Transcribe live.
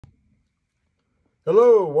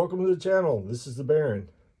Hello, welcome to the channel. This is the Baron.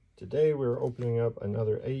 Today we're opening up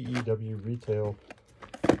another AEW retail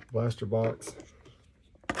blaster box.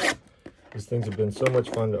 These things have been so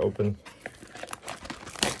much fun to open.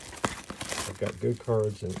 I've got good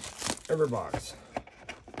cards in every box.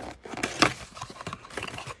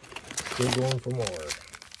 Still going for more.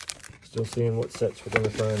 Still seeing what sets we're going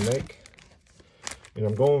to try and make. And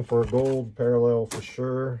I'm going for a gold parallel for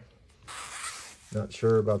sure. Not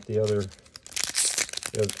sure about the other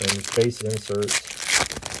things. Base inserts.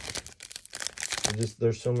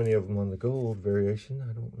 There's so many of them on the gold variation.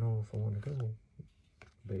 I don't know if I want to go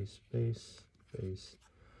base.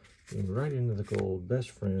 Getting right into the gold.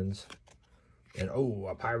 Best friends. And oh,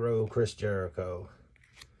 a Pyro Chris Jericho.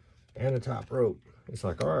 And a top rope. It's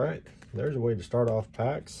like, all right, there's a way to start off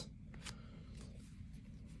packs.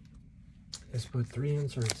 Let's put 3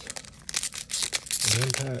 inserts in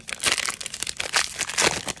one pack.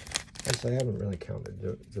 Actually, I haven't really counted.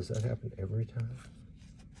 Does that happen every time?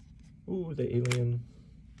 Ooh, the alien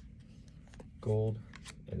gold.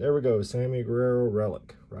 And there we go, Sammy Guerrero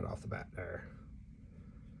relic right off the bat there.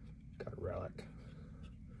 Got a relic.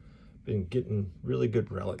 Been getting really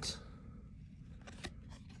good relics.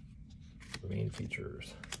 Main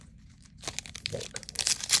features. Bulk.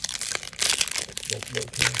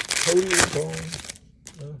 Cody is gone.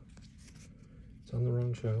 It's on the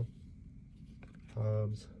wrong show.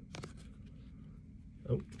 Hobbs.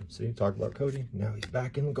 Oh, see, talk about Cody. Now he's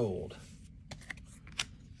back in gold.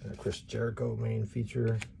 And a Chris Jericho main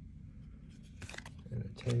feature. And a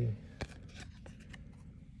Tay.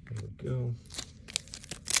 There we go.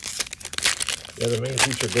 Yeah, the main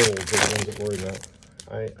feature gold are the ones that worry about.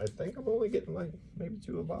 I think I'm only getting like maybe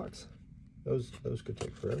 2 a box. Those could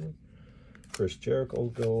take forever. Chris Jericho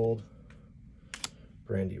gold.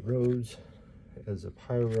 Brandy Rhodes as a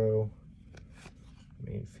Pyro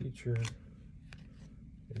main feature.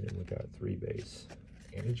 And then we got 3 base.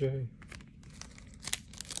 Anna J.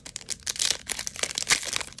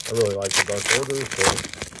 I really like the Dark Order, so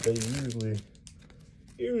they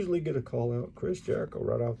usually get a call out. Chris Jericho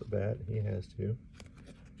right off the bat. He has to.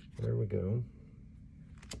 There we go.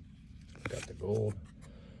 Got the gold.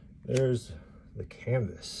 There's the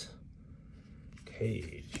canvas.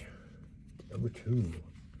 Cage. Number 2.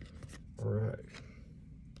 All right.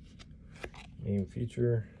 Main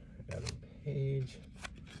feature. Adam Page.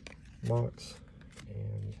 Mox,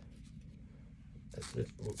 and that's it.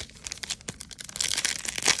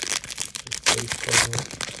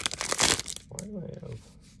 Why do I have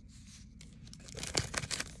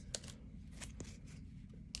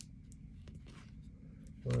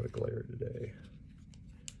a lot of glare today?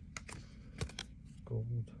 Gold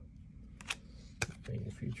main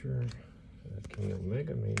feature, King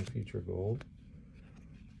Omega main feature gold,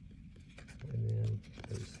 and then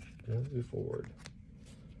there's Lindsay Ford.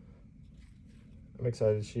 I'm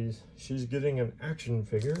excited. She's getting an action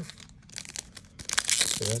figure,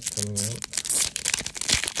 so that's coming out.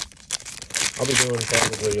 I'll be doing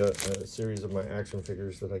probably a series of my action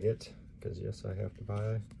figures that I get, because yes, I have to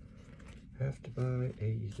buy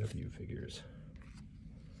AEW figures.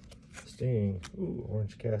 Sting, ooh,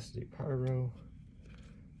 Orange Cassidy Pyro,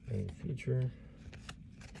 main feature,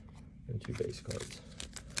 and 2 base cards.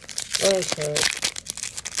 Last pack.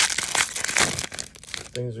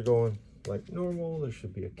 Things are going like normal. There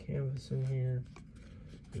should be a canvas in here.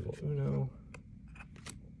 Little Uno.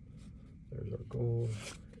 There's our gold.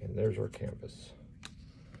 And there's our canvas.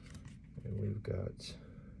 And we've got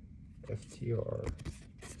FTR.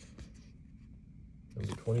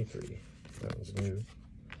 Number 23. That one's new.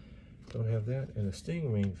 Don't have that. And the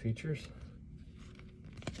Sting main features.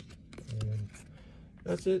 And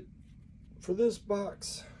that's it for this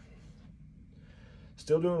box.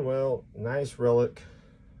 Still doing well. Nice relic.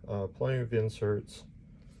 Plenty of inserts.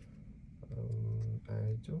 I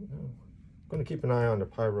don't know. I'm going to keep an eye on the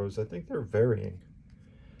Pyros. I think they're varying.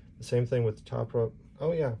 The same thing with the top rope.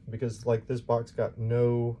 Oh yeah, because like this box got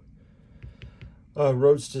no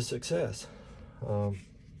roads to success. So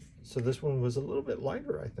this one was a little bit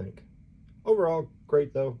lighter, I think. Overall,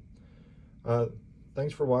 great though.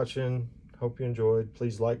 Thanks for watching. Hope you enjoyed.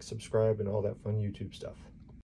 Please like, subscribe, and all that fun YouTube stuff.